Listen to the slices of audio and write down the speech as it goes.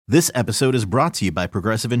This episode is brought to you by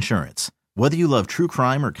Progressive Insurance. Whether you love true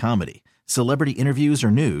crime or comedy, celebrity interviews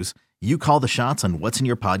or news, you call the shots on what's in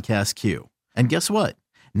your podcast queue. And guess what?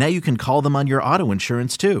 Now you can call them on your auto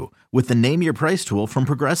insurance too with the Name Your Price tool from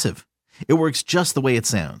Progressive. It works just the way it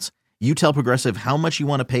sounds. You tell Progressive how much you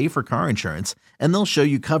want to pay for car insurance, and they'll show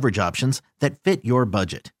you coverage options that fit your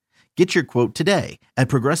budget. Get your quote today at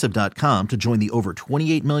Progressive.com to join the over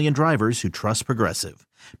 28 million drivers who trust Progressive.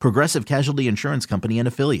 Progressive Casualty Insurance Company and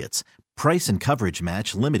Affiliates. Price and coverage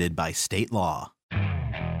match limited by state law.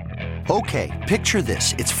 Okay, picture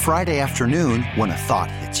this. It's Friday afternoon when a thought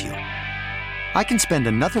hits you. I can spend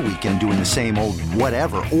another weekend doing the same old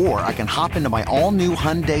whatever, or I can hop into my all-new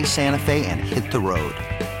Hyundai Santa Fe and hit the road.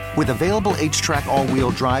 With available H-Track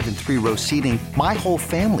all-wheel drive and 3-row seating, my whole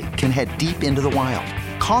family can head deep into the wild.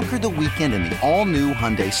 Conquer the weekend in the all-new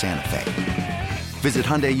Hyundai Santa Fe. Visit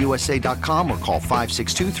HyundaiUSA.com or call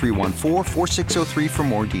 562-314-4603 for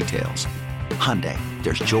more details. Hyundai,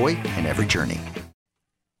 there's joy in every journey.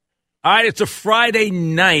 All right, it's a Friday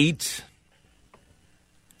night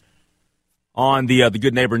on the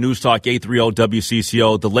Good Neighbor News Talk 830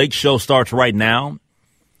 WCCO. The Lake Show starts right now,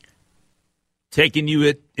 taking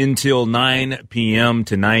you until 9 p.m.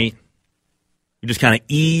 tonight. You just kind of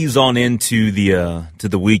ease on into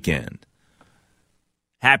the weekend.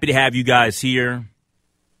 Happy to have you guys here.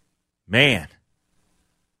 Man,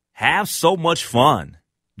 have so much fun.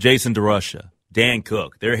 Jason DeRusha, Dan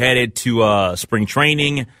Cook, they're headed to spring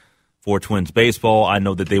training for Twins baseball. I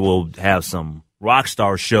know that they will have some rock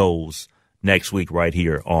star shows next week right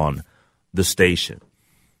here on the station.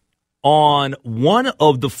 On one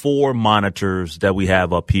of the 4 monitors that we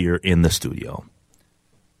have up here in the studio,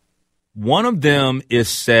 one of them is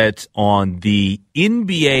set on the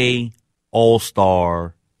NBA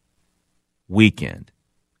All-Star Weekend.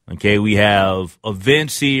 Okay, we have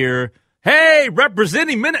events here. Hey,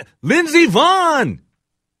 representing Lindsey Vonn.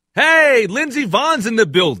 Hey, Lindsey Vonn's in the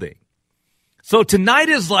building. So tonight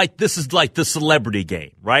is like the celebrity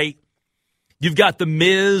game, right? You've got the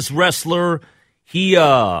Miz wrestler. He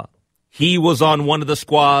was on one of the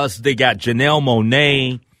squads. They got Janelle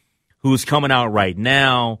Monáe, who's coming out right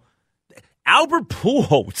now. Albert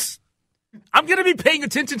Pujols. I'm going to be paying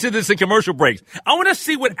attention to this in commercial breaks. I want to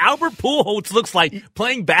see what Albert Pujols looks like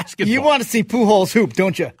playing basketball. You want to see Pujols hoop,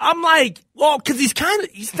 don't you? I'm like, well, because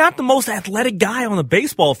he's not the most athletic guy on the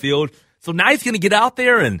baseball field. So now he's going to get out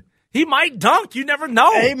there and he might dunk. You never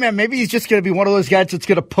know. Hey, man, maybe he's just going to be one of those guys that's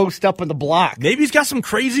going to post up in the block. Maybe he's got some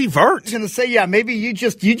crazy vert. I was going to say, yeah, maybe you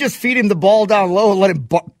just feed him the ball down low and let him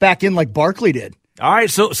back in like Barkley did. All right,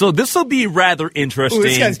 so this will be rather interesting. Ooh,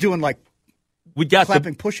 this guy's doing like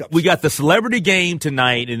clapping push-ups. We got the celebrity game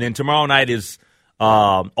tonight, and then tomorrow night is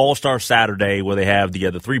All-Star Saturday, where they have the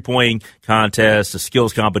 3-point contest, the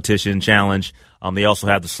skills competition challenge. They also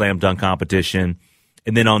have the slam dunk competition.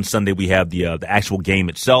 And then on Sunday, we have the actual game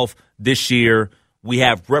itself. This year, we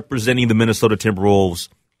have representing the Minnesota Timberwolves,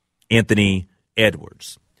 Anthony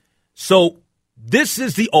Edwards. So this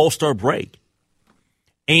is the All-Star break.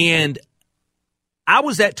 And I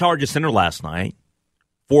was at Target Center last night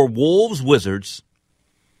for Wolves-Wizards,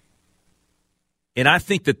 and I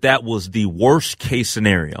think that was the worst-case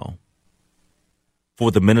scenario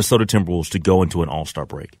for the Minnesota Timberwolves to go into an All-Star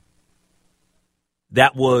break.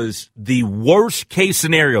 That was the worst-case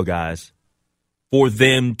scenario, guys, for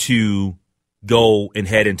them to go and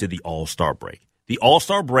head into the All-Star break. The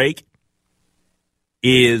All-Star break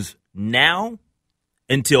is now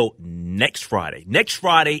until next Friday. Next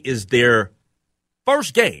Friday is their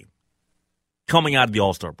first game coming out of the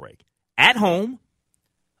All-Star break. At home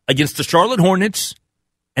against the Charlotte Hornets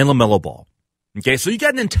and LaMelo Ball. Okay, so you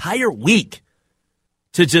got an entire week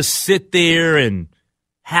to just sit there and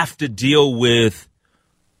have to deal with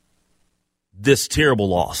this terrible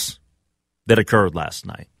loss that occurred last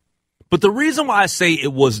night. But the reason why I say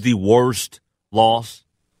it was the worst loss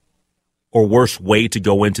or worst way to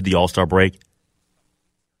go into the All-Star break,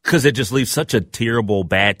 because it just leaves such a terrible,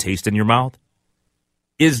 bad taste in your mouth,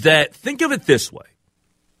 is that, think of it this way.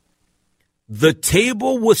 The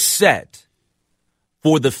table was set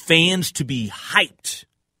for the fans to be hyped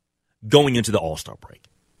going into the All-Star break.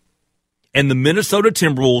 And the Minnesota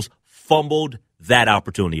Timberwolves fumbled that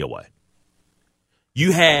opportunity away.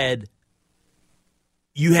 You had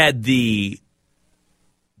the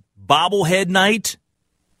bobblehead night,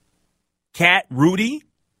 Cat Rudy.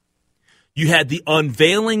 You had the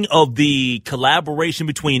unveiling of the collaboration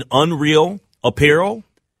between Unreal Apparel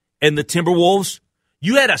and the Timberwolves.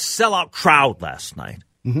 You had a sellout crowd last night.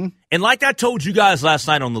 Mm-hmm. And like I told you guys last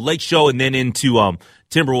night on the Lake Show and then into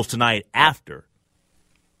Timberwolves Tonight after,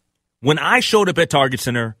 when I showed up at Target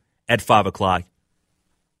Center at 5 o'clock,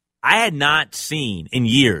 I had not seen in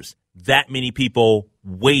years that many people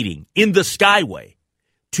waiting in the Skyway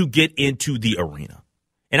to get into the arena.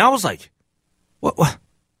 And I was like,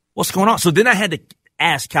 what's going on? So then I had to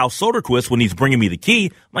ask Cal Soderquist when he's bringing me the key.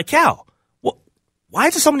 I'm like, Cal, why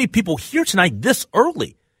is there so many people here tonight this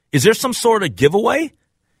early? Is there some sort of giveaway?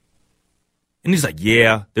 And he's like,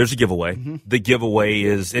 yeah, there's a giveaway. Mm-hmm. The giveaway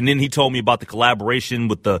is, and then he told me about the collaboration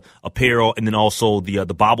with the apparel and then also the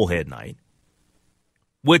bobblehead night,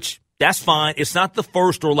 which that's fine. It's not the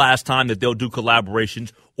first or last time that they'll do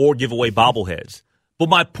collaborations or give away bobbleheads. But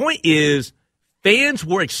my point is, fans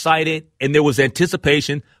were excited and there was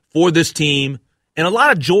anticipation for this team and a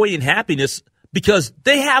lot of joy and happiness because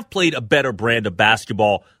they have played a better brand of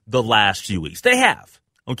basketball the last few weeks. They have.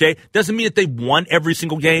 Okay? Doesn't mean that they won every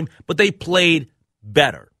single game, but they played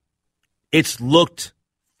better. It's looked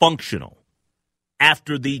functional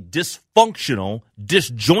after the dysfunctional,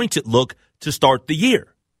 disjointed look to start the year.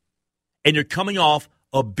 And you're coming off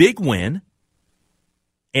a big win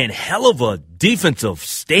and hell of a defensive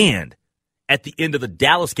stand at the end of the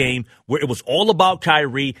Dallas game where it was all about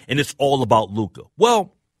Kyrie and it's all about Luka.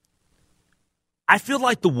 Well, I feel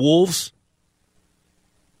like the Wolves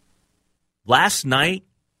last night,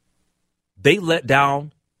 they let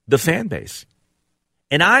down the fan base.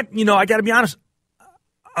 And I got to be honest,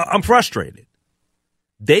 I'm frustrated.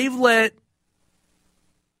 They've let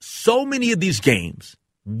so many of these games,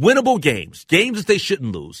 winnable games that they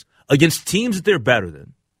shouldn't lose, against teams that they're better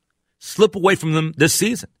than, slip away from them this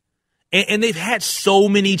season. And they've had so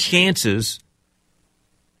many chances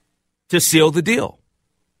to seal the deal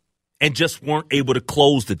and just weren't able to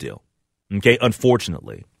close the deal. Okay,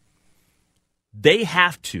 unfortunately. They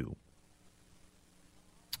have to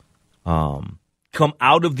come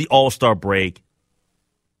out of the All-Star break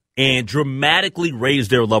and dramatically raise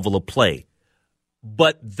their level of play.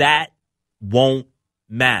 But that won't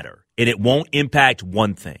matter, and it won't impact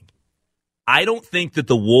one thing. I don't think that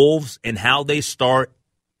the Wolves and how they start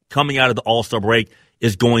coming out of the All-Star break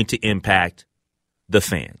is going to impact the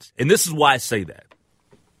fans. And this is why I say that.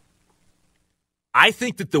 I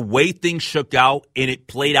think that the way things shook out and it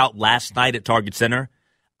played out last night at Target Center,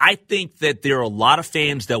 I think that there are a lot of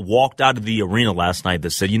fans that walked out of the arena last night that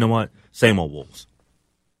said, you know what, same old Wolves.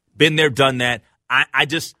 Been there, done that.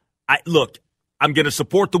 Look, I'm going to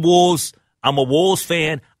support the Wolves. I'm a Wolves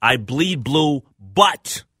fan. I bleed blue,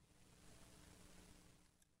 but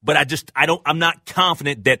I'm not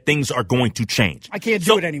confident that things are going to change. I can't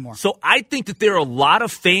do it anymore. So I think that there are a lot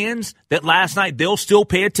of fans that last night they'll still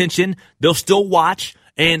pay attention, they'll still watch,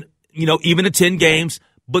 and even attend games,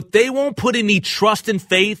 but they won't put any trust and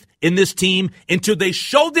faith in this team until they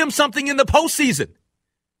show them something in the postseason.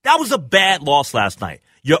 That was a bad loss last night.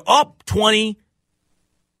 You're up 20,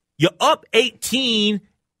 you're up 18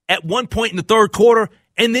 at one point in the third quarter,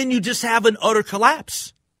 and then you just have an utter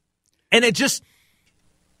collapse. And it just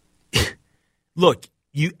look,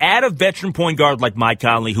 you add a veteran point guard like Mike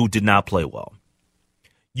Conley who did not play well.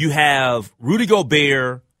 You have Rudy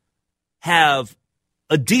Gobert have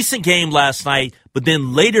a decent game last night, but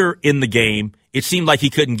then later in the game, it seemed like he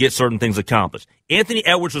couldn't get certain things accomplished. Anthony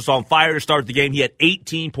Edwards was on fire to start the game. He had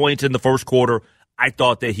 18 points in the first quarter. I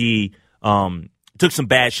thought that he took some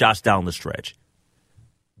bad shots down the stretch.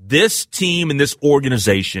 This team and this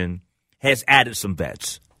organization has added some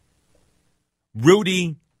vets.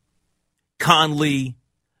 Rudy, Conley,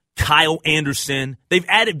 Kyle Anderson, they've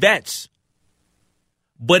added vets.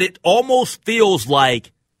 But it almost feels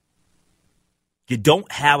like you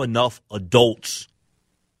don't have enough adults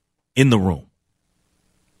in the room.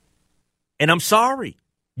 And I'm sorry.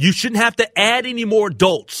 You shouldn't have to add any more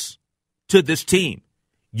adults to this team.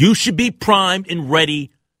 You should be primed and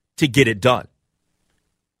ready to get it done.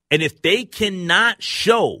 And if they cannot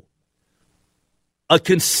show a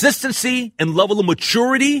consistency and level of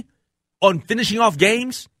maturity on finishing off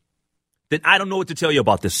games, then I don't know what to tell you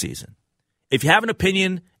about this season. If you have an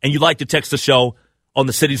opinion and you'd like to text the show on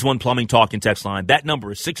the Cities One Plumbing Talk and Text line, that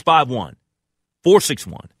number is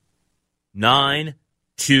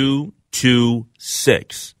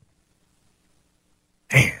 651-461-9226.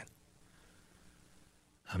 Man,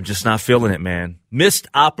 I'm just not feeling it, man. Missed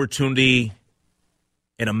opportunity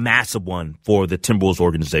and a massive one for the Timberwolves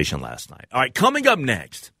organization last night. All right, coming up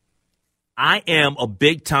next, I am a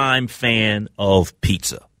big-time fan of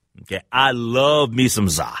pizza. Okay, I love me some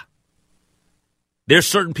za. There's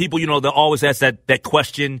certain people, that always ask that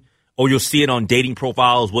question, or you'll see it on dating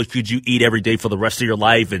profiles. What could you eat every day for the rest of your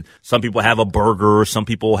life? And some people have a burger. Some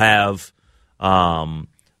people have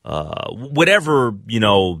whatever,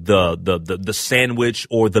 the sandwich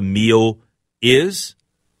or the meal is.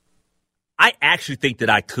 I actually think that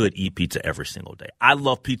I could eat pizza every single day. I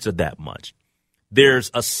love pizza that much. There's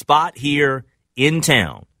a spot here in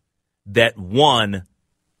town that won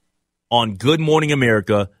on Good Morning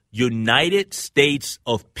America United States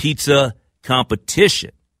of Pizza competition.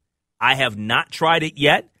 I have not tried it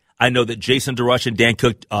yet. I know that Jason DeRush and Dan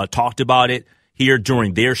Cook talked about it here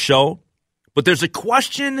during their show. But there's a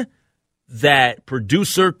question that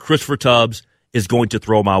producer Christopher Tubbs is going to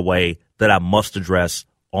throw my way that I must address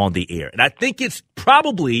on the air. And I think it's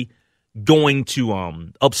probably going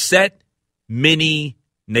to upset many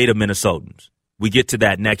native Minnesotans. We get to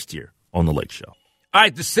that next year on The Lake Show. All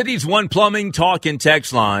right, the City's One Plumbing talk and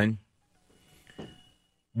text line.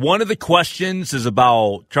 One of the questions is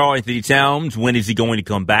about Karl-Anthony Towns. When is he going to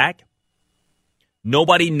come back?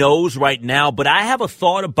 Nobody knows right now, but I have a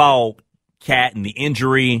thought about Cat and the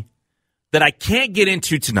injury that I can't get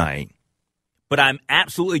into tonight, but I'm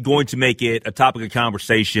absolutely going to make it a topic of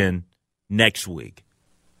conversation next week.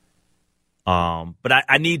 But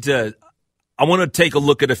I want to take a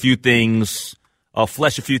look at a few things,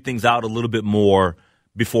 flesh a few things out a little bit more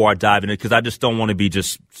before I dive in it, because I just don't want to be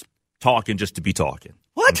just talking just to be talking.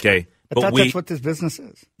 What? Okay. I thought that's what this business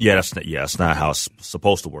is. Yeah, that's not how it's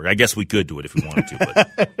supposed to work. I guess we could do it if we wanted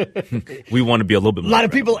to, but we want to be a little bit more. A lot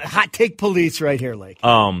of people, hot take police right here, Lake.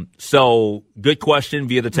 So good question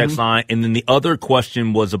via the text line. And then the other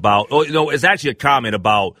question was about, it's actually a comment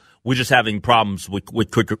about we're just having problems with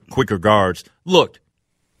quicker guards. Look,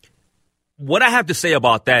 what I have to say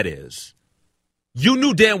about that is you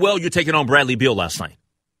knew damn well you're taking on Bradley Beal last night.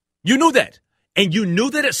 You knew that. And you knew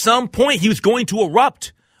that at some point he was going to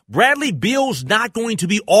erupt. Bradley Beal's not going to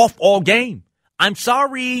be off all game. I'm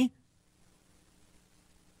sorry.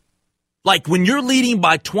 Like, when you're leading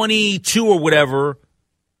by 22 or whatever,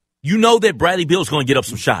 you know that Bradley Beal's going to get up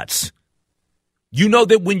some shots. You know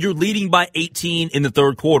that when you're leading by 18 in the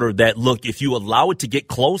third quarter, that, look, if you allow it to get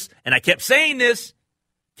close, and I kept saying this,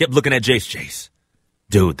 kept looking at Jace.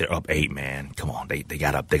 Dude, they're up 8, man. Come on, they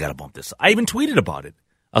gotta bump this. I even tweeted about it.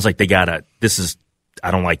 I was like,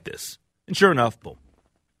 I don't like this. And sure enough, boom.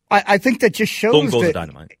 I think that just shows boom goes that, the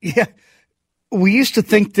dynamite. Yeah, we used to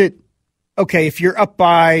think that, okay, if you're up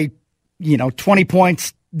by, 20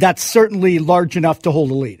 points, that's certainly large enough to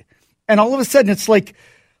hold a lead. And all of a sudden, it's like,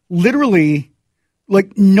 literally,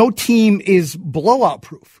 like, no team is blowout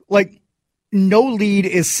proof. Like, no lead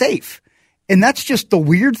is safe. And that's just the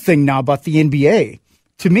weird thing now about the NBA.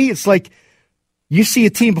 To me, it's like, you see a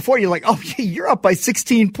team before, you're like, oh, yeah, you're up by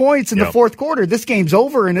 16 points in the fourth quarter. This game's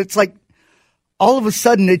over. And it's like, all of a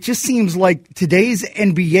sudden, it just seems like today's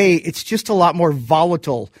NBA, it's just a lot more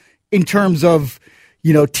volatile in terms of,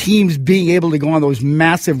 teams being able to go on those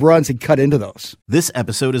massive runs and cut into those. This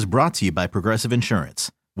episode is brought to you by Progressive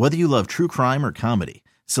Insurance. Whether you love true crime or comedy,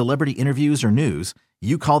 celebrity interviews or news,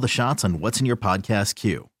 you call the shots on what's in your podcast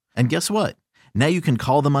queue. And guess what? Now you can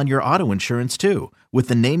call them on your auto insurance too with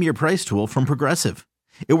the Name Your Price tool from Progressive.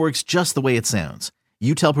 It works just the way it sounds.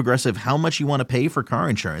 You tell Progressive how much you want to pay for car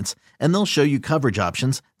insurance, and they'll show you coverage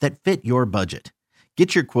options that fit your budget.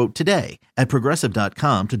 Get your quote today at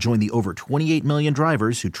Progressive.com to join the over 28 million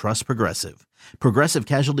drivers who trust Progressive. Progressive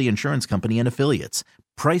Casualty Insurance Company and Affiliates.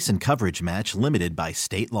 Price and coverage match limited by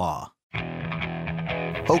state law.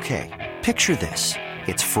 Okay, picture this.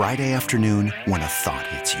 It's Friday afternoon when a thought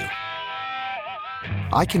hits you.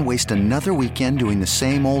 I can waste another weekend doing the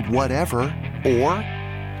same old whatever, or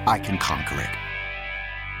I can conquer it.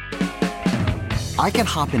 I can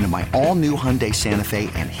hop into my all-new Hyundai Santa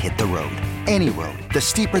Fe and hit the road. Any road. The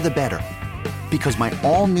steeper, the better. Because my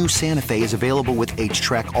all-new Santa Fe is available with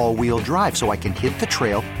H-Track all-wheel drive, so I can hit the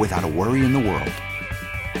trail without a worry in the world.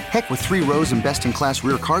 Heck, with 3 rows and best-in-class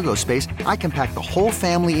rear cargo space, I can pack the whole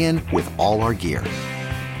family in with all our gear.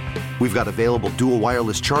 We've got available dual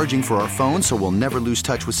wireless charging for our phones, so we'll never lose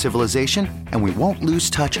touch with civilization, and we won't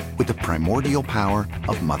lose touch with the primordial power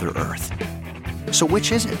of Mother Earth. So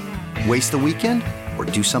which is it? Waste the weekend or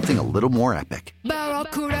do something a little more epic?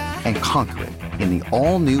 And conquer it in the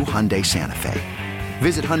all-new Hyundai Santa Fe.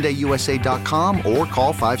 Visit HyundaiUSA.com or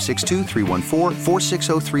call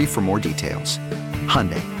 562-314-4603 for more details.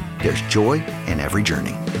 Hyundai, there's joy in every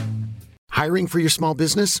journey. Hiring for your small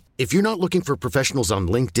business? If you're not looking for professionals on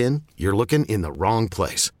LinkedIn, you're looking in the wrong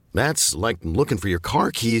place. That's like looking for your car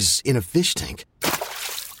keys in a fish tank.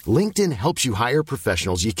 LinkedIn helps you hire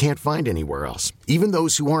professionals you can't find anywhere else, even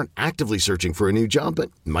those who aren't actively searching for a new job but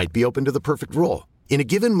might be open to the perfect role. In a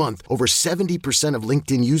given month, over 70% of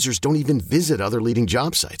LinkedIn users don't even visit other leading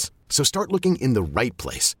job sites. So start looking in the right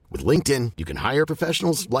place. With LinkedIn, you can hire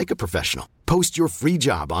professionals like a professional. Post your free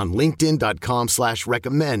job on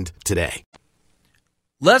linkedin.com/recommend today.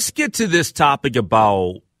 Let's get to this topic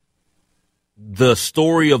about the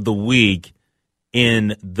story of the week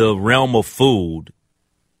in the realm of food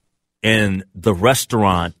and the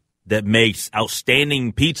restaurant that makes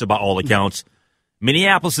outstanding pizza by all accounts,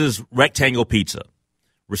 Minneapolis's Rectangle Pizza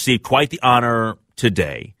received quite the honor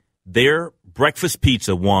today. Their breakfast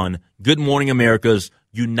pizza won Good Morning America's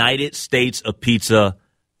United States of Pizza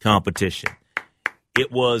competition.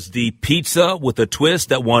 It was the pizza with a twist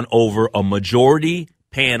that won over a majority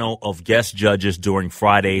panel of guest judges during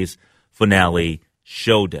Friday's finale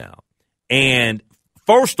showdown. And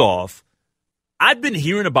first off, I've been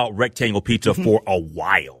hearing about Rectangle Pizza for a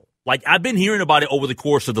while. Like, I've been hearing about it over the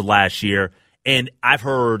course of the last year, and I've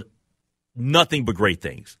heard nothing but great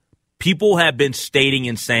things. People have been stating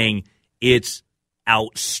and saying it's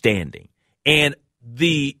outstanding. And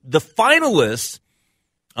the finalists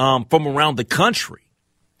from around the country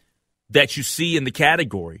that you see in the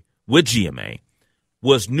category with GMA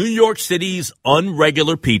was New York City's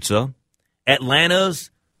Unregular Pizza, Atlanta's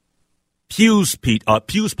Fuse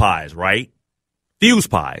Pies, right? Fuse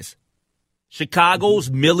Pies.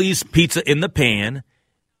 Chicago's Millie's Pizza in the Pan,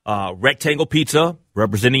 Rectangle Pizza,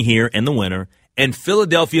 representing here in the winner, and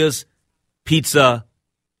Philadelphia's Pizza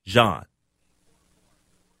Jean.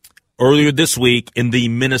 Earlier this week, in the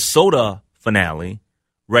Minnesota finale,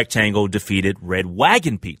 Rectangle defeated Red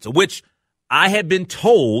Wagon Pizza, which I have been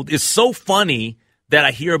told is so funny that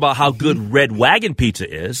I hear about how good Red Wagon Pizza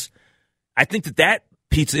is. I think that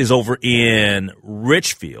pizza is over in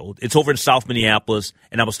Richfield. It's over in South Minneapolis,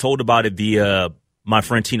 and I was told about it via my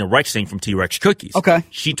friend Tina Rexing from T-Rex Cookies. Okay.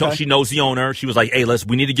 She knows the owner. She was like, "Hey,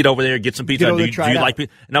 we need to get over there, get some pizza. Do you like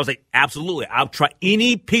pizza?" And I was like, "Absolutely. I'll try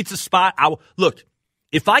any pizza spot." Look,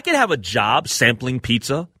 if I could have a job sampling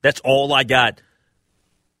pizza, that's all I got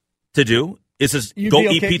to do. Is just go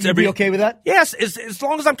eat pizza every day. You'd be okay with that? Yes, as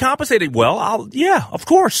long as I'm compensated well. Yeah, of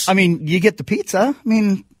course. I mean, you get the pizza. I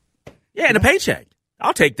mean, yeah, and a paycheck.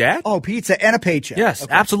 I'll take that. Oh, pizza and a paycheck. Yes,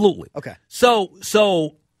 okay. Absolutely. Okay.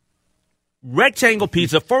 So Rectangle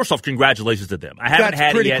Pizza, first off, congratulations to them. I haven't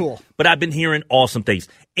had it yet, cool. But I've been hearing awesome things.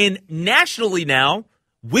 And nationally now,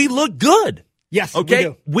 we look good. Yes,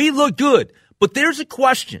 okay? We look good. But there's a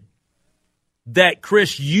question that,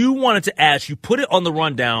 Chris, you wanted to ask. You put it on the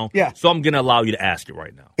rundown, so I'm going to allow you to ask it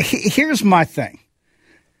right now. Here's my thing.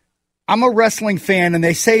 I'm a wrestling fan, and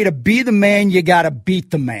they say to be the man, you got to beat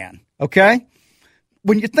the man, okay?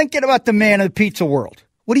 When you're thinking about the man of the pizza world,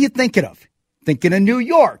 what are you thinking of? Thinking of New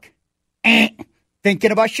York.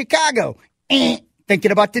 Thinking about Chicago.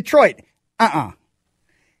 Thinking about Detroit.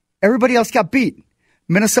 Everybody else got beat.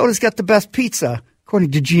 Minnesota's got the best pizza, according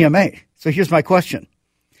to GMA. So here's my question.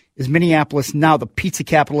 Is Minneapolis now the pizza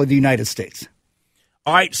capital of the United States?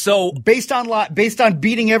 All right, so based on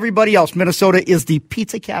beating everybody else, Minnesota is the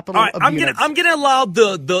pizza capital of the United States. I'm gonna allow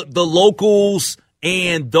the locals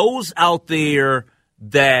and those out there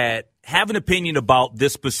that have an opinion about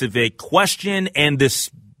this specific question and this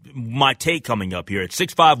my take coming up here at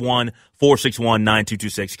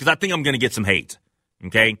 651-461-9226, because I think I'm going to get some hate,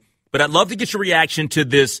 okay? But I'd love to get your reaction to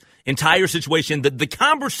this entire situation, the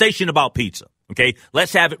conversation about pizza, okay?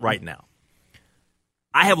 Let's have it right now.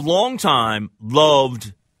 I have long time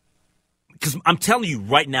loved, because I'm telling you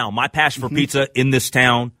right now, my passion for pizza in this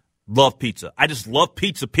town, love pizza. I just love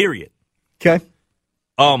pizza, period. Okay.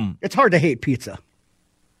 It's hard to hate pizza.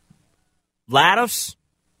 Lattice,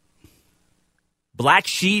 Black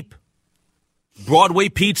Sheep, Broadway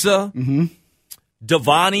Pizza,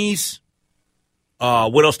 Devani's.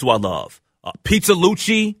 What else do I love? Pizza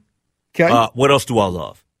Lucci. Okay. What else do I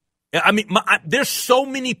love? I mean, there's so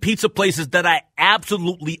many pizza places that I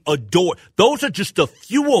absolutely adore. Those are just a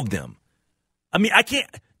few of them. I mean, I can't.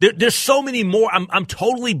 There's so many more. I'm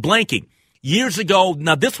totally blanking. Years ago,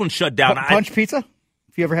 now this one shut down. Punch Pizza?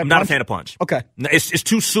 If you ever had I'm Punch? not a fan of Punch. Okay. It's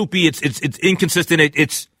too soupy. It's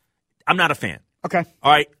inconsistent. I'm not a fan. Okay.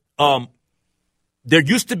 All right. There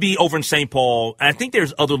used to be over in St. Paul, and I think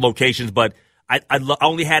there's other locations, but I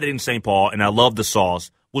only had it in St. Paul, and I love the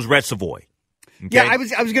sauce, was Red Savoy. Okay? Yeah, I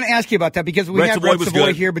was going to ask you about that because we had Red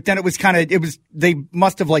Savoy here, but then it was they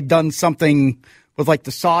must have like done something with like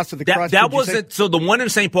the sauce or the crust. That wasn't, so the one in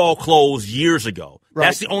St. Paul closed years ago. Right.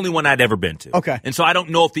 That's the only one I'd ever been to. Okay. And so I don't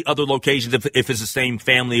know if the other locations, if it's the same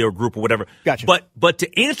family or group or whatever. Gotcha. But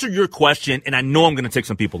to answer your question, and I know I'm going to tick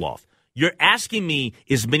some people off, you're asking me,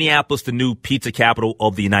 is Minneapolis the new pizza capital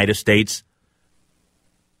of the United States?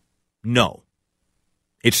 No,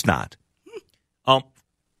 it's not.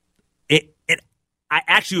 I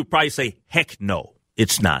actually would probably say, heck no,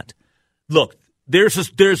 it's not. Look,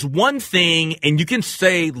 there's one thing, and you can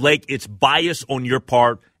say like it's bias on your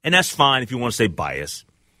part, and that's fine if you want to say bias.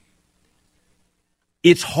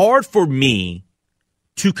 It's hard for me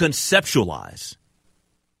to conceptualize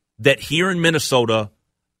that here in Minnesota,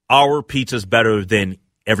 our pizza's better than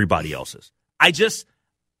everybody else's. I just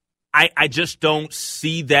don't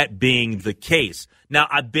see that being the case. Now,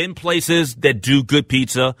 I've been places that do good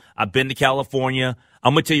pizza. I've been to California.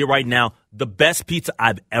 I'm going to tell you right now, the best pizza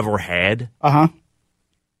I've ever had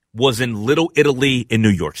was in Little Italy in New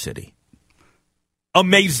York City.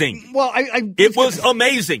 Amazing. Well, it was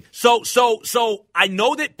amazing. So I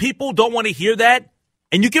know that people don't want to hear that,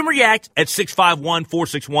 and you can react at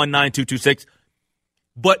 651-461-9226.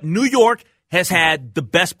 But New York has had the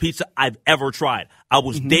best pizza I've ever tried. I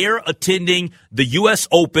was there attending the U.S.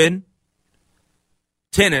 Open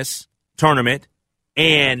tennis tournament,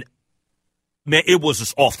 and man, it was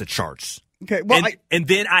just off the charts. Okay, well, and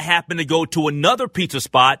then I happened to go to another pizza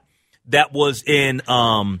spot that was in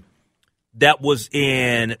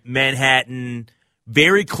Manhattan,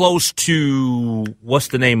 very close to what's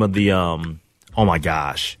the name of the oh my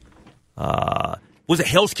gosh. Was it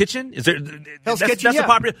Hell's Kitchen? Is there Hell's Kitchen? That's yeah. a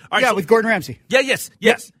popular. Right, with Gordon Ramsay. Yeah, yes.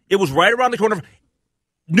 It was right around the corner.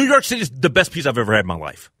 New York City is the best pizza I've ever had in my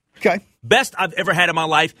life. Okay. Best I've ever had in my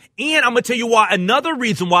life. And I'm going to tell you why. Another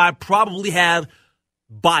reason why I probably have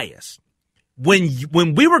bias.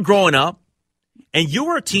 When we were growing up and you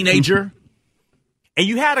were a teenager and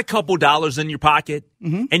you had a couple dollars in your pocket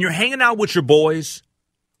and you're hanging out with your boys,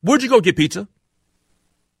 where'd you go get pizza?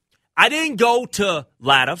 I didn't go to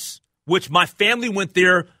Lattiff's, which my family went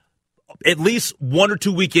there at least 1 or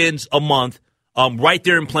 2 weekends a month, right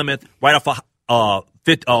there in Plymouth, right off of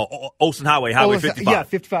Olsen Highway 55. Yeah,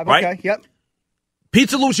 55. Right? Okay, yep.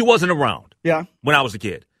 Pizza Lucy wasn't around when I was a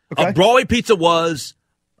kid. Okay. Broadway Pizza was,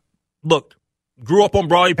 look, grew up on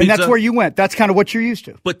Broadway Pizza. And that's where you went. That's kind of what you're used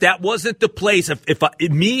to. But that wasn't the place. If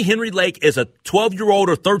me, Henry Lake, as a 12-year-old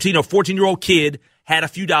or 13 or 14-year-old kid, had a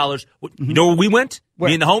few dollars, you know where we went? Where?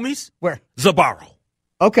 Me and the homies? Where? Zabaro.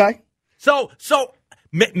 Okay. So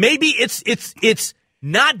maybe it's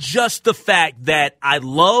not just the fact that I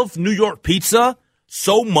love New York pizza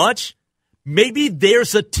so much. Maybe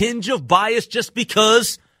there's a tinge of bias just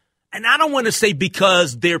because, and I don't want to say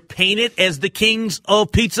because they're painted as the kings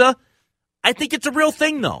of pizza. I think it's a real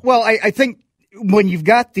thing, though. Well, I think when you've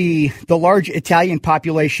got the large Italian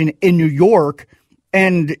population in New York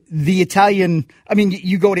and the Italian, I mean,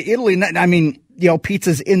 you go to Italy, and I mean,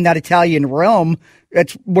 pizza's in that Italian realm.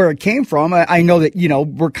 That's where it came from. I know that,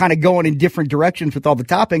 we're kind of going in different directions with all the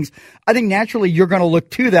toppings. I think naturally you're going to look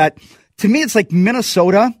to that. To me, it's like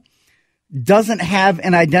Minnesota doesn't have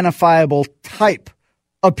an identifiable type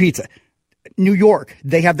of pizza. New York,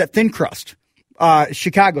 they have that thin crust.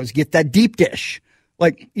 Chicago's get that deep dish.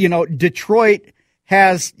 Like, Detroit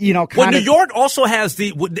has, New York also has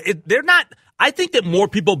they're not, I think that more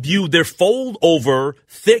people view their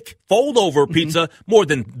thick fold over pizza more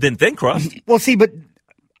than thin crust. Well, see, but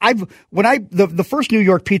the first New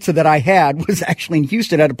York pizza that I had was actually in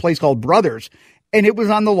Houston at a place called Brothers, and it was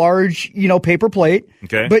on the large, paper plate.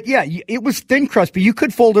 Okay. But yeah, it was thin crust, but you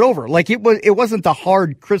could fold it over. Like it wasn't the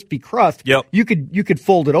hard, crispy crust. Yep. You could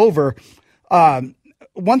fold it over.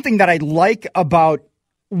 One thing that I like about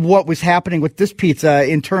what was happening with this pizza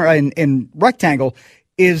in Rectangle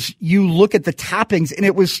is you look at the toppings, and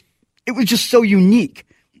it was just so unique,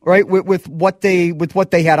 right? With what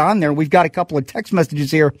they had on there. We've got a couple of text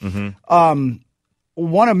messages here. One of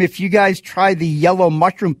them, if you guys try the yellow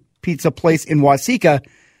mushroom pizza place in Waseca,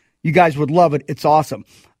 you guys would love it. It's awesome.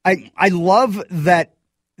 I love that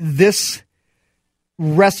this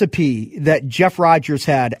recipe that Jeff Rogers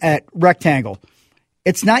had at Rectangle.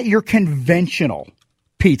 It's not your conventional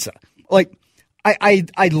pizza. Like,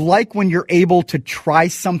 I like when you're able to try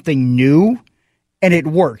something new and it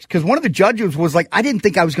works. Because one of the judges was like, I didn't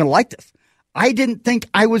think I was going to like this. I didn't think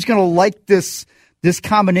I was going to like this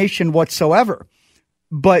combination whatsoever.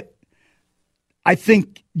 But I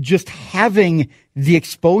think just having the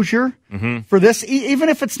exposure for this, even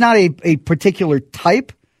if it's not a particular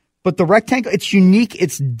type, but the Rectangle, it's unique,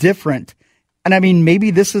 it's different. And I mean, maybe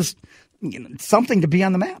this is something to be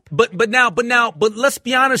on the map. But let's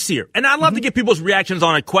be honest here. And I'd love to get people's reactions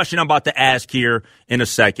on a question I'm about to ask here in a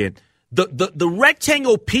second. The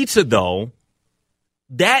Rectangle pizza, though,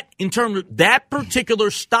 that in terms of that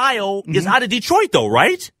particular style is out of Detroit, though,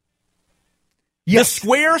 right? Yes. The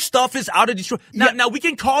square stuff is out of Detroit. Now we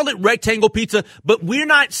can call it Rectangle pizza, but we're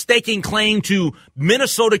not staking claim to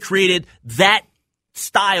Minnesota created that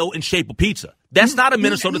style and shape of pizza. That's not a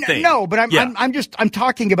Minnesota thing. No, but I'm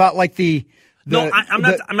talking about like I'm not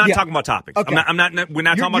talking about toppings. Okay. We're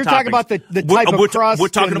not talking about toppings. You're talking about the type of crust. We're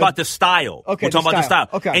talking about the style. Okay, we're talking about the style.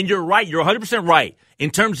 Okay. And you're right. You're 100% right.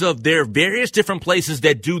 In terms of there are various different places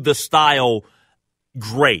that do the style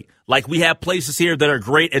great. Like we have places here that are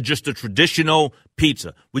great at just a traditional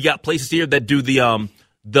pizza. We got places here that do the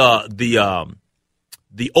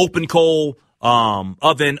open coal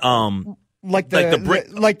oven like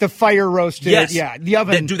the fire roasted. Yes, yeah, the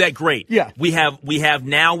oven. That do that great. Yeah, we have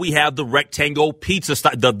the rectangle pizza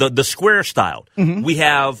style, the square style. Mm-hmm. We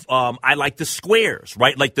have I like the squares,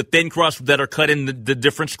 right? Like the thin crust that are cut in the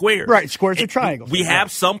different squares. Right, squares or triangles. We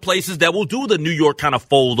have some places that will do the New York kind of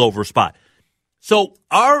fold over spot. So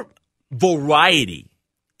our variety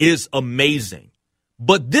is amazing.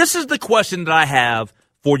 But this is the question that I have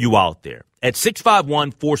for you out there at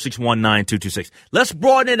 651-461-9226. Let's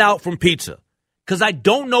broaden it out from pizza because I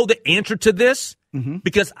don't know the answer to this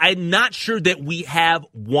because I'm not sure that we have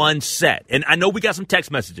one set. And I know we got some text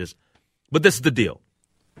messages, but this is the deal.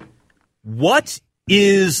 What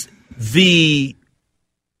is the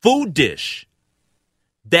food dish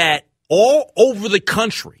that all over the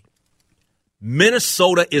country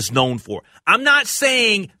Minnesota is known for? I'm not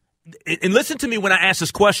saying, and listen to me when I ask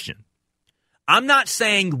this question, I'm not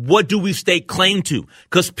saying what do we stake claim to,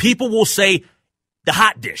 because people will say the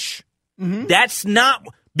hot dish. Mm-hmm. That's not,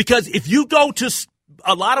 because if you go to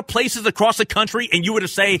a lot of places across the country and you were to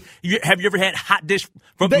say, have you ever had hot dish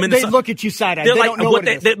from Minnesota? They look at you side-eye. They're they like, don't know what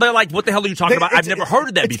it is. They're like, what the hell are you talking about? I've never heard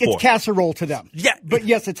of that before. It's casserole to them. Yeah. But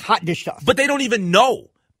yes, it's hot dish stuff. But they don't even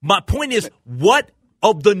know. My point is, what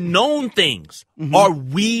of the known things are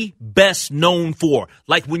we best known for?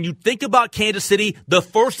 Like when you think about Kansas City, the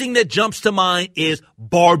first thing that jumps to mind is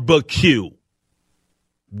barbecue.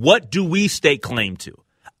 What do we stake claim to?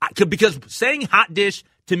 Because saying hot dish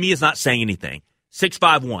to me is not saying anything.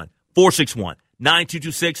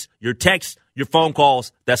 651-461-9226. Your texts, your phone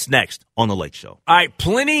calls. That's next on The Lake Show. All right,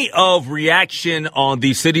 plenty of reaction on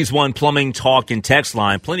the Cities One Plumbing Talk and text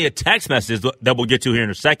line. Plenty of text messages that we'll get to here in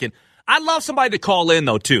a second. I'd love somebody to call in,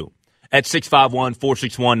 though, too, at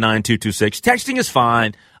 651-461-9226. Texting is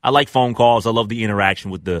fine. I like phone calls. I love the interaction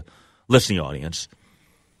with the listening audience.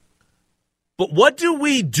 But what do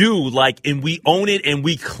we do, and we own it and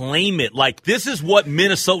we claim it? Like, this is what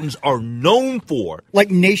Minnesotans are known for.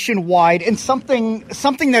 Like nationwide, and something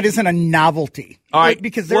that isn't a novelty. All right.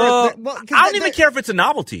 Because I don't even care if it's a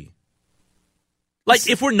novelty. Like,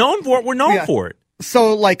 if we're known for it, we're known for it.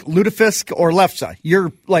 So, like, Lutefisk or Lefse,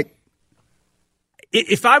 you're like...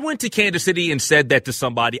 If I went to Kansas City and said that to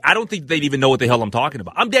somebody, I don't think they'd even know what the hell I'm talking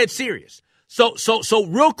about. I'm dead serious. So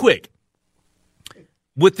real quick,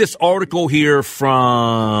 with this article here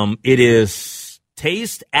from, it is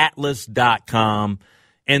tasteatlas.com,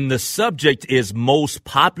 and the subject is most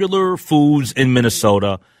popular foods in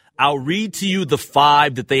Minnesota. I'll read to you the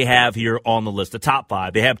 5 that they have here on the list, the top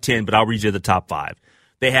 5. They have 10, but I'll read you the top 5.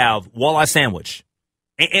 They have walleye sandwich.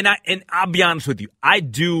 And I'll be honest with you, I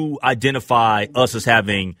do identify us as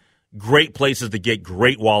having great places to get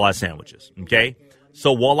great walleye sandwiches, okay?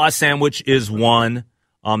 So walleye sandwich is one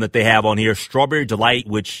that they have on here. Strawberry Delight,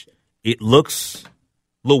 which it looks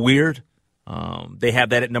a little weird. They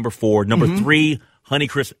have that at number 4. Number 3,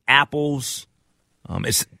 Honeycrisp apples.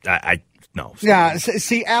 No. Yeah,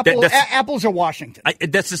 see, apples are Washington.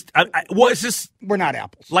 That's just it's just we're not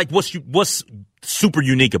apples. Like what's super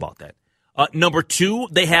unique about that? Number 2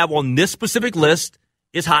 they have on this specific list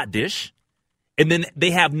is hot dish, and then they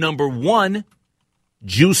have number 1,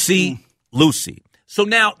 Juicy Lucy. So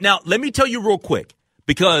now let me tell you real quick,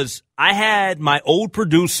 because I had my old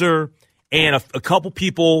producer and a couple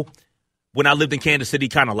people when I lived in Kansas City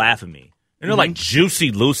kind of laugh at me. And they're like,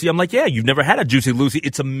 Juicy Lucy? I'm like, yeah, you've never had a Juicy Lucy.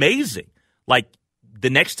 It's amazing. Like, the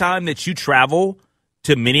next time that you travel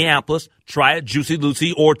to Minneapolis, try a Juicy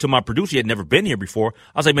Lucy, or to my producer, he had never been here before.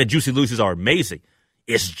 I was like, man, Juicy Lucy's are amazing.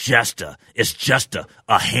 It's just a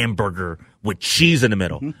hamburger with cheese in the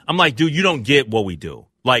middle. I'm like, dude, you don't get what we do.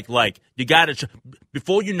 Like you got to,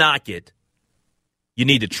 before you knock it, you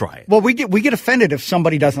need to try it. Well, we get offended if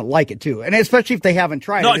somebody doesn't like it, too. And especially if they haven't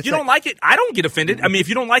tried it. No, if you don't like it, I don't get offended. I mean, if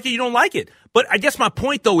you don't like it, you don't like it. But I guess my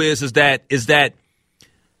point, though, is that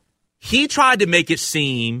he tried to make it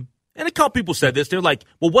seem, and a couple people said this, they're like,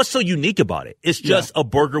 well, what's so unique about it? It's just a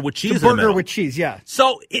burger with cheese in the middle. Burger with cheese, yeah.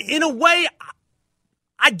 So, in a way,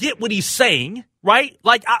 I get what he's saying, right?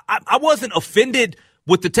 Like, I wasn't offended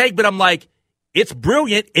with the take, but I'm like, it's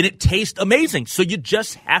brilliant and it tastes amazing. So you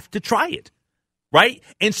just have to try it, right?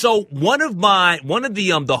 And so one of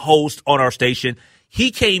the hosts on our station,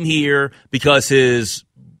 he came here because his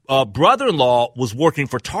brother-in-law was working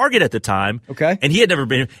for Target at the time. Okay. And he had never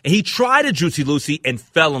been here. And he tried a Juicy Lucy and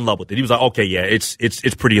fell in love with it. He was like, okay, yeah, it's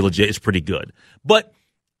pretty legit. It's pretty good. But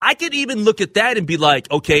I could even look at that and be like,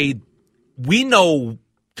 okay, we know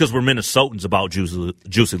because we're Minnesotans about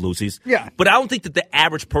Juicy Lucy's. Yeah. But I don't think that the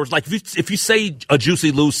average person, like if you say a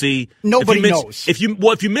Juicy Lucy, nobody knows. If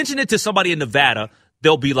you mention it to somebody in Nevada,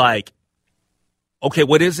 they'll be like, okay,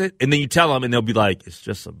 what is it? And then you tell them, and they'll be like, it's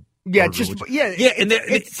just a burger. And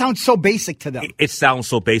it sounds so basic to them. It sounds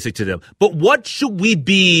so basic to them. But what should we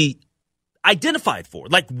be identified for?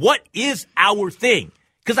 Like, what is our thing?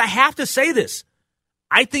 Because I have to say this.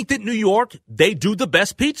 I think that New York, they do the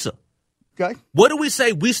best pizza. Okay. What do we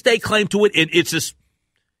say? We stay claim to it, and it's just,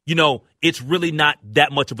 it's really not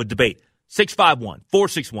that much of a debate.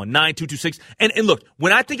 651-461-9226. And look,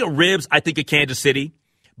 when I think of ribs, I think of Kansas City.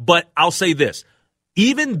 But I'll say this.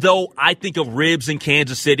 Even though I think of ribs in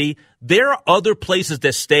Kansas City, there are other places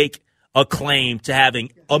that stake a claim to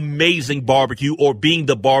having amazing barbecue or being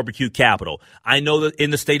the barbecue capital. I know that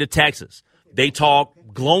in the state of Texas, they talk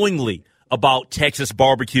glowingly about Texas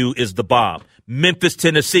barbecue is the bomb. Memphis,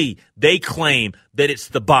 Tennessee, they claim that it's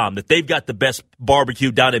the bomb, that they've got the best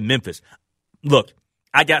barbecue down in Memphis. Look,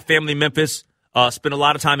 I got family in Memphis, spent a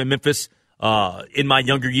lot of time in Memphis in my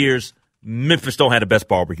younger years. Memphis don't have the best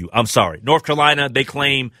barbecue. I'm sorry. North Carolina, they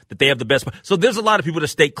claim that they have the best. So there's a lot of people that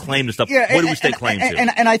stake claim to stuff. Yeah, what do we stake claim to?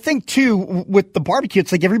 And I think, too, with the barbecue,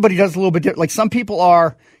 it's like everybody does a little bit different. Like some people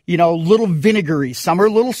are, little vinegary. Some are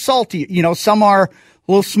a little salty. Some are a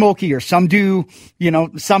little smokier. Some do,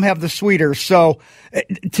 some have the sweeter. So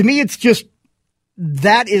to me, it's just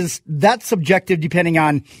that's subjective depending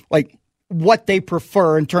on like what they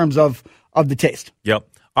prefer in terms of the taste. Yep.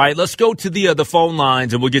 All right, let's go to the phone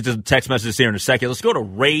lines, and we'll get to the text messages here in a second. Let's go to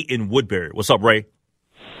Ray in Woodbury. What's up, Ray?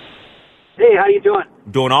 Hey, how you doing?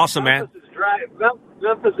 Doing awesome, man.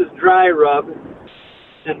 Memphis is dry rub,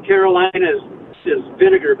 and Carolina is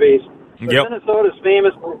vinegar based. Yep. Minnesota is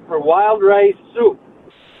famous for wild rice soup.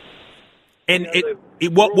 And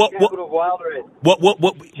what wild rice?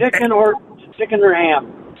 What Chicken or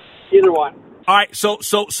ham, either one. All right, so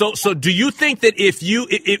do you think that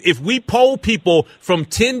if we poll people from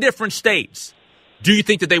 10 different states, do you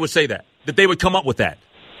think that they would say that they would come up with that?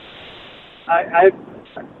 I'd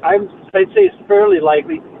say it's fairly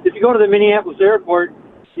likely. If you go to the Minneapolis airport,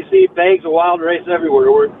 you see bags of wild rice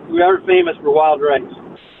everywhere. We are famous for wild rice.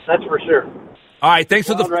 That's for sure. All right, thanks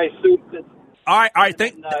wild for the rice soup. All right,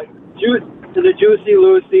 thank. To the Juicy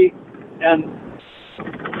Lucy, and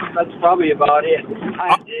that's probably about it.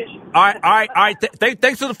 All right.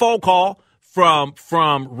 Thanks for the phone call from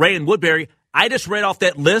Ray in Woodbury. I just read off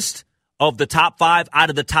that list of the top 5 out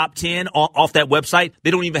of the top 10 off that website.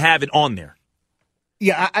 They don't even have it on there.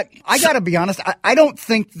 Yeah, I got to be honest. I don't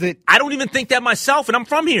think that. I don't even think that myself, and I'm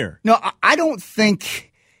from here. No, I don't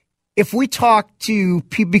think if we talk to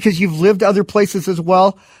people, because you've lived other places as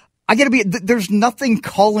well, there's nothing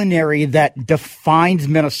culinary that defines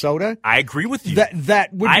Minnesota. I agree with you.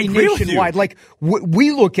 That would be nationwide. Like,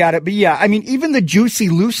 we look at it, but yeah, I mean, even the Juicy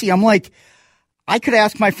Lucy, I'm like, I could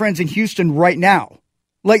ask my friends in Houston right now,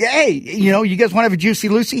 like, hey, you guys want to have a Juicy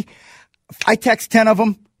Lucy? I text 10 of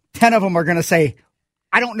them. 10 of them are going to say,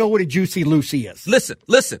 I don't know what a Juicy Lucy is.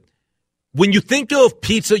 Listen. When you think of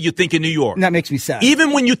pizza, you think of New York. And that makes me sad.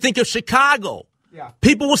 Even when you think of Chicago,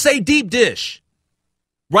 people will say deep dish.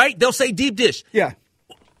 Right? They'll say deep dish. Yeah.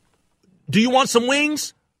 Do you want some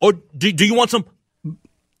wings? Or do you want some...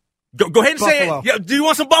 Go ahead and buffalo. say it. Yeah, do you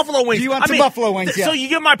want some buffalo wings? Do you want some buffalo wings? Yeah. So you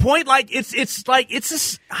get my point? Like, it's just...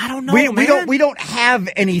 I don't know, man. We don't have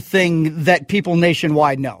anything that people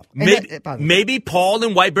nationwide know. Maybe Paul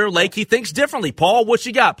in White Bear Lake, he thinks differently. Paul, what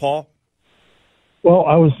you got, Paul?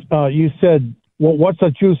 Well, you said... Well, what's a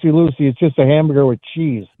Juicy Lucy? It's just a hamburger with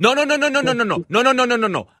cheese. No.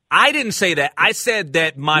 I didn't say that. I said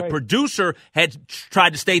that my producer had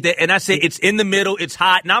tried to state that, and I said it's in the middle, it's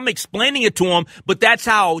hot, and I'm explaining it to him, but that's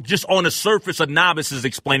how, just on the surface, a novice is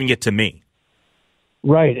explaining it to me.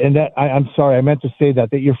 Right, and I'm sorry, I meant to say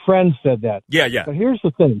that your friend said that. Yeah. But here's the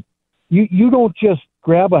thing. You don't just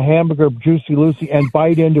grab a hamburger Juicy Lucy and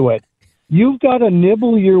bite into it. You've got to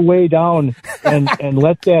nibble your way down and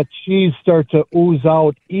let that cheese start to ooze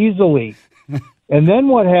out easily. And then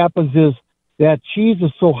what happens is that cheese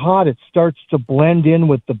is so hot it starts to blend in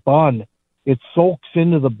with the bun. It soaks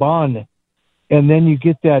into the bun. And then you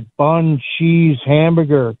get that bun, cheese,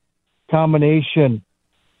 hamburger combination,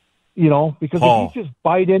 because if you just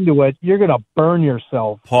bite into it, you're going to burn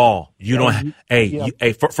yourself. Paul,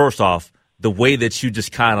 first off, the way that you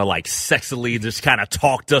just kind of like sexily just kind of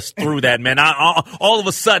talked us through that, man. All of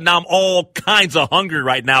a sudden, I'm all kinds of hungry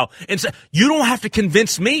right now. And so, you don't have to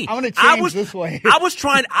convince me. I want to change this way. I was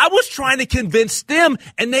trying to convince them,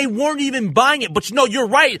 and they weren't even buying it. But you're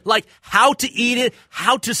right. Like how to eat it,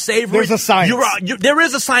 how to savor it. There's a science. There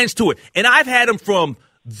is a science to it. And I've had them from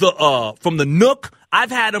from the Nook.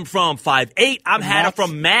 I've had them from 5-8. I've had them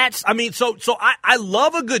from Matt's. I mean, so I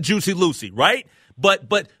love a good Juicy Lucy, right? But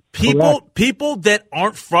people that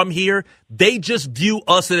aren't from here, they just view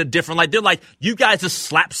us in a different light. They're like, you guys just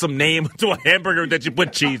slap some name to a hamburger that you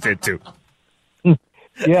put cheese into.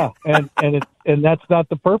 Yeah, and that's not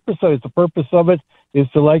the purpose of it. The purpose of it is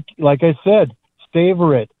to, like I said,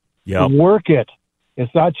 savor it, work it.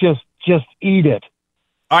 It's not just eat it.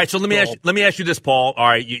 All right, so let me ask you this, Paul. All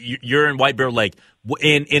right, you're in White Bear Lake.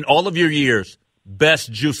 In all of your years,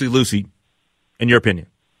 best Juicy Lucy, in your opinion?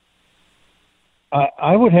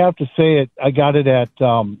 I would have to say it. I got it at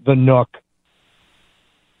the Nook.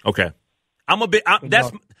 Okay, I'm a bit.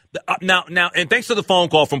 Now, and thanks to the phone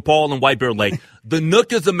call from Paul in White Bear Lake, the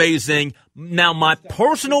Nook is amazing. Now, my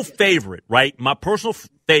personal favorite, right? My personal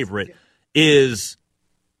favorite is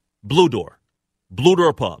Blue Door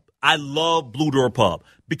Pub. I love Blue Door Pub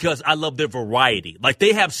because I love their variety. Like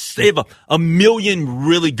they have a million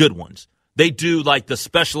really good ones. They do like the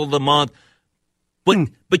special of the month, but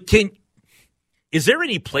is there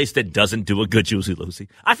any place that doesn't do a good Juicy Lucy?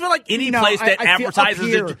 I feel like any place that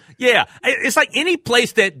advertises it. Yeah, it's like any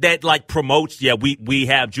place that like promotes. Yeah, we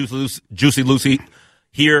have Juicy Lucy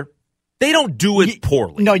here. They don't do it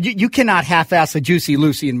poorly. No, you cannot half-ass a Juicy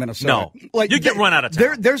Lucy in Minnesota. No, you get run out of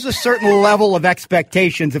town. There's a certain level of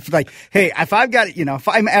expectations. If like, hey, if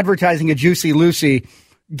I'm advertising a Juicy Lucy,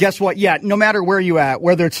 guess what? Yeah, no matter where you at,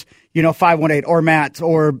 whether it's 518 or Matt's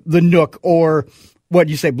or the Nook or what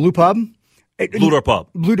you say, Blue Pub.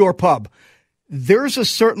 Blue Door Pub. There's a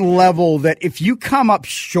certain level that if you come up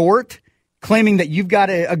short claiming that you've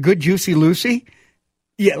got a good Juicy Lucy,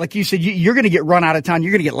 yeah, like you said, you're going to get run out of town.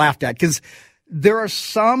 You're going to get laughed at because there are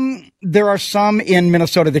some in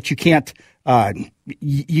Minnesota that you can't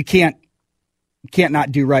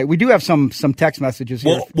not do right. We do have some text messages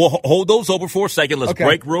here. We'll hold those over for a second. Let's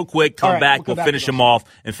break real quick. Come back. We'll finish them off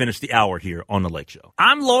and finish the hour here on the Lake Show.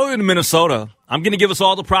 I'm loyal to Minnesota. I'm going to give us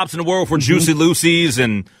all the props in the world for Juicy Lucy's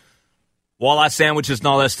and walleye sandwiches and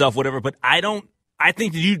all that stuff, whatever. But I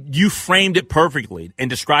think that you framed it perfectly and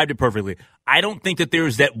described it perfectly. I don't think that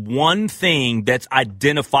there's that one thing that's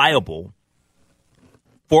identifiable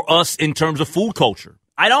for us in terms of food culture.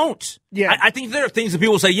 I don't. Yeah. I think there are things that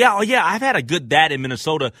people say, I've had a good that in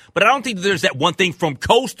Minnesota, but I don't think there's that one thing from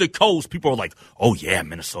coast to coast. People are like, oh, yeah,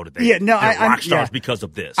 Minnesota. They're rock stars because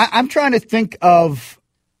of this. I'm trying to think of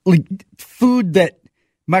like, food that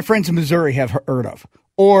my friends in Missouri have heard of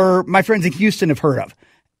or my friends in Houston have heard of.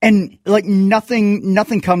 And like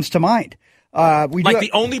nothing comes to mind. The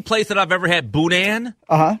only place that I've ever had boudin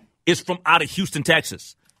is from out of Houston,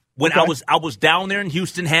 Texas. When I was down there in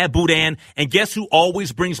Houston, had boudin, and guess who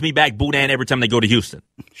always brings me back boudin every time they go to Houston?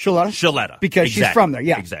 Shaletta. Because she's from there,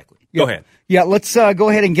 yeah. Exactly. Go ahead. Yeah, let's go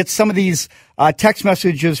ahead and get some of these text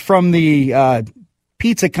messages from the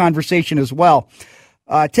pizza conversation as well.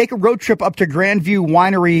 Take a road trip up to Grandview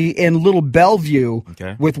Winery in Little Bellevue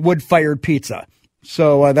with wood-fired pizza.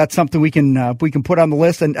 So that's something we can put on the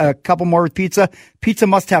list. And a couple more with pizza. Pizza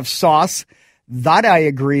must have sauce. That I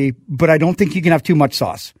agree, but I don't think you can have too much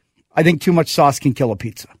sauce. I think too much sauce can kill a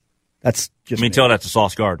pizza. That's just me. Tell that to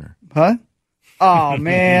Sauce Gardner. Huh? Oh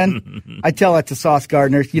man, I tell that to Sauce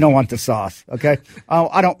Gardner. You don't want the sauce, okay?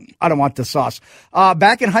 I don't want the sauce.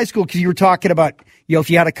 Back in high school, because you were talking about, if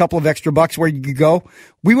you had a couple of extra bucks, where you could go.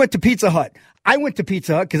 We went to Pizza Hut. I went to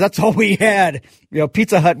Pizza Hut because that's all we had.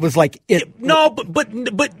 Pizza Hut was like it. No, but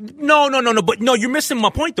no. You're missing my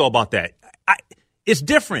point though about that. It's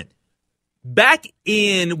different. Back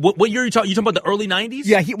in what year are you talking? You talking about the early 90s?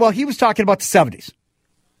 Yeah. He was talking about the 70s.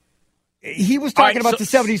 He was talking about the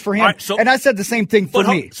 70s for him, and I said the same thing for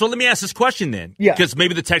me. So let me ask this question then. Yeah. Because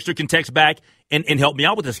maybe the texter can text back and help me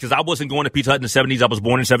out with this because I wasn't going to Pizza Hut in the 70s. I was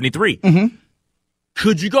born in 73. Mm-hmm.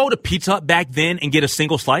 Could you go to Pizza Hut back then and get a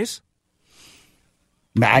single slice?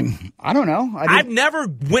 Man, I don't know. I've never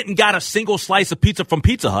went and got a single slice of pizza from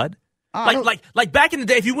Pizza Hut. Like back in the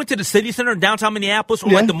day, if you went to the city center in downtown Minneapolis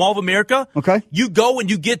or like the Mall of America, you go and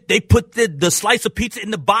they put the slice of pizza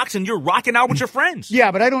in the box and you're rocking out with your friends.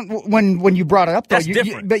 Yeah, but I don't, when you brought it up though, that's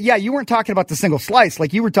different. But you weren't talking about the single slice.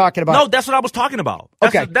 Like you were talking about. No, that's what I was talking about.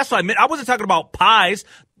 That's what I meant. I wasn't talking about pies.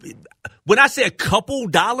 When I say a couple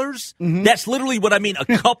dollars, that's literally what I mean. A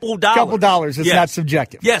couple dollars. Couple dollars. It's not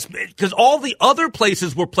subjective. Yes, because all the other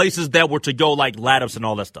places were places that were to go like Lattice and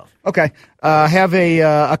all that stuff. Okay. Have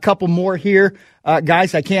a couple more here.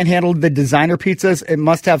 Guys, I can't handle the designer pizzas. It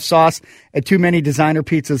must have sauce. And too many designer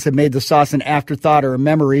pizzas have made the sauce an afterthought or a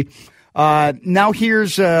memory. Now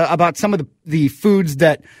here's about some of the foods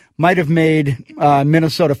that might have made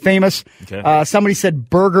Minnesota famous. Okay. Somebody said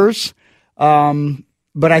burgers.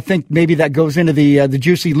 but I think maybe that goes into the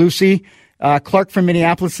Juicy Lucy. Clark from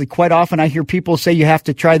Minneapolis, quite often I hear people say you have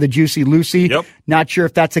to try the Juicy Lucy. Yep. Not sure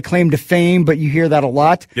if that's a claim to fame, but you hear that a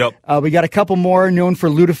lot. Yep. We got a couple more known for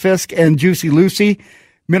lutefisk and Juicy Lucy,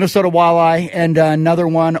 Minnesota Walleye, and another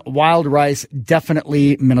one, Wild Rice,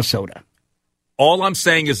 definitely Minnesota. All I'm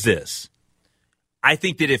saying is this. I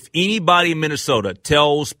think that if anybody in Minnesota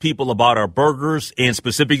tells people about our burgers and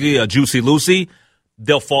specifically a Juicy Lucy,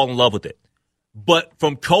 they'll fall in love with it. But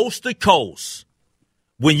from coast to coast,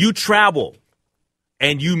 when you travel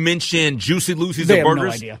and you mention Juicy Lucy's and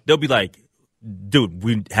burgers, they'll be like, dude,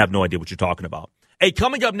 we have no idea what you're talking about. Hey,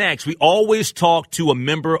 coming up next, we always talk to a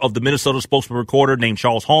member of the Minnesota Spokesman Recorder named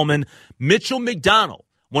Charles Holman. Mitchell McDonald.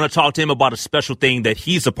 Want to talk to him about a special thing that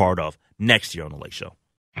he's a part of next year on The Lake Show.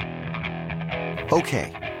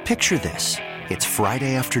 Okay, picture this. It's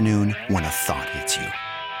Friday afternoon when a thought hits you.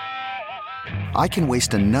 I can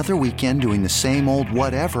waste another weekend doing the same old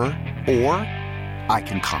whatever, or I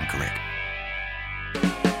can conquer it.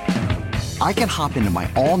 I can hop into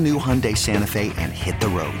my all-new Hyundai Santa Fe and hit the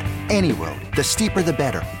road. Any road. The steeper, the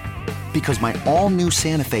better. Because my all-new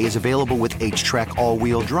Santa Fe is available with H-Track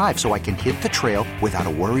all-wheel drive, so I can hit the trail without a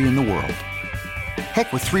worry in the world.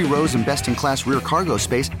 Heck, with 3 rows and best-in-class rear cargo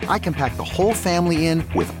space, I can pack the whole family in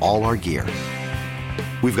with all our gear.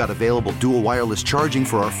 We've got available dual wireless charging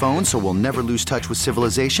for our phones, so we'll never lose touch with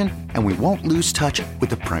civilization, and we won't lose touch with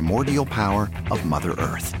the primordial power of Mother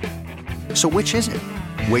Earth. So which is it?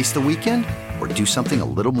 Waste the weekend or do something a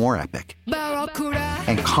little more epic?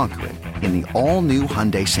 And conquer it in the all-new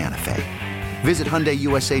Hyundai Santa Fe. Visit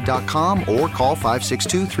HyundaiUSA.com or call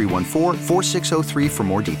 562-314-4603 for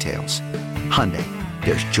more details. Hyundai,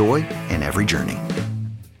 there's joy in every journey.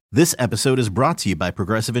 This episode is brought to you by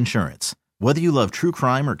Progressive Insurance. Whether you love true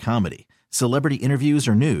crime or comedy, celebrity interviews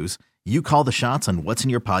or news, you call the shots on what's in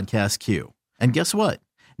your podcast queue. And guess what?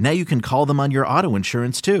 Now you can call them on your auto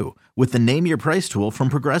insurance too with the Name Your Price tool from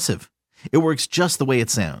Progressive. It works just the way it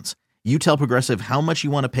sounds. You tell Progressive how much you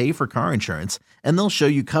want to pay for car insurance, and they'll show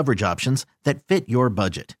you coverage options that fit your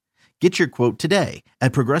budget. Get your quote today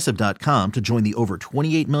at Progressive.com to join the over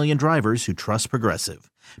 28 million drivers who trust Progressive.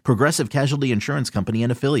 Progressive Casualty Insurance Company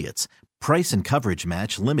and Affiliates. Price and coverage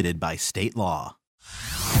match limited by state law.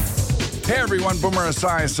 Hey everyone, Boomer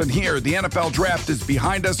Esiason here. The NFL Draft is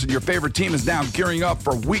behind us and your favorite team is now gearing up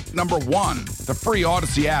for week number 1. The free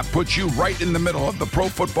Odyssey app puts you right in the middle of the pro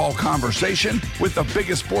football conversation with the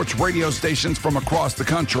biggest sports radio stations from across the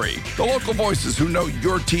country. The local voices who know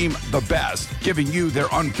your team the best, giving you their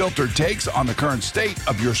unfiltered takes on the current state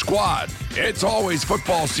of your squad. It's always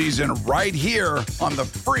football season right here on the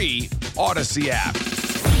free Odyssey app.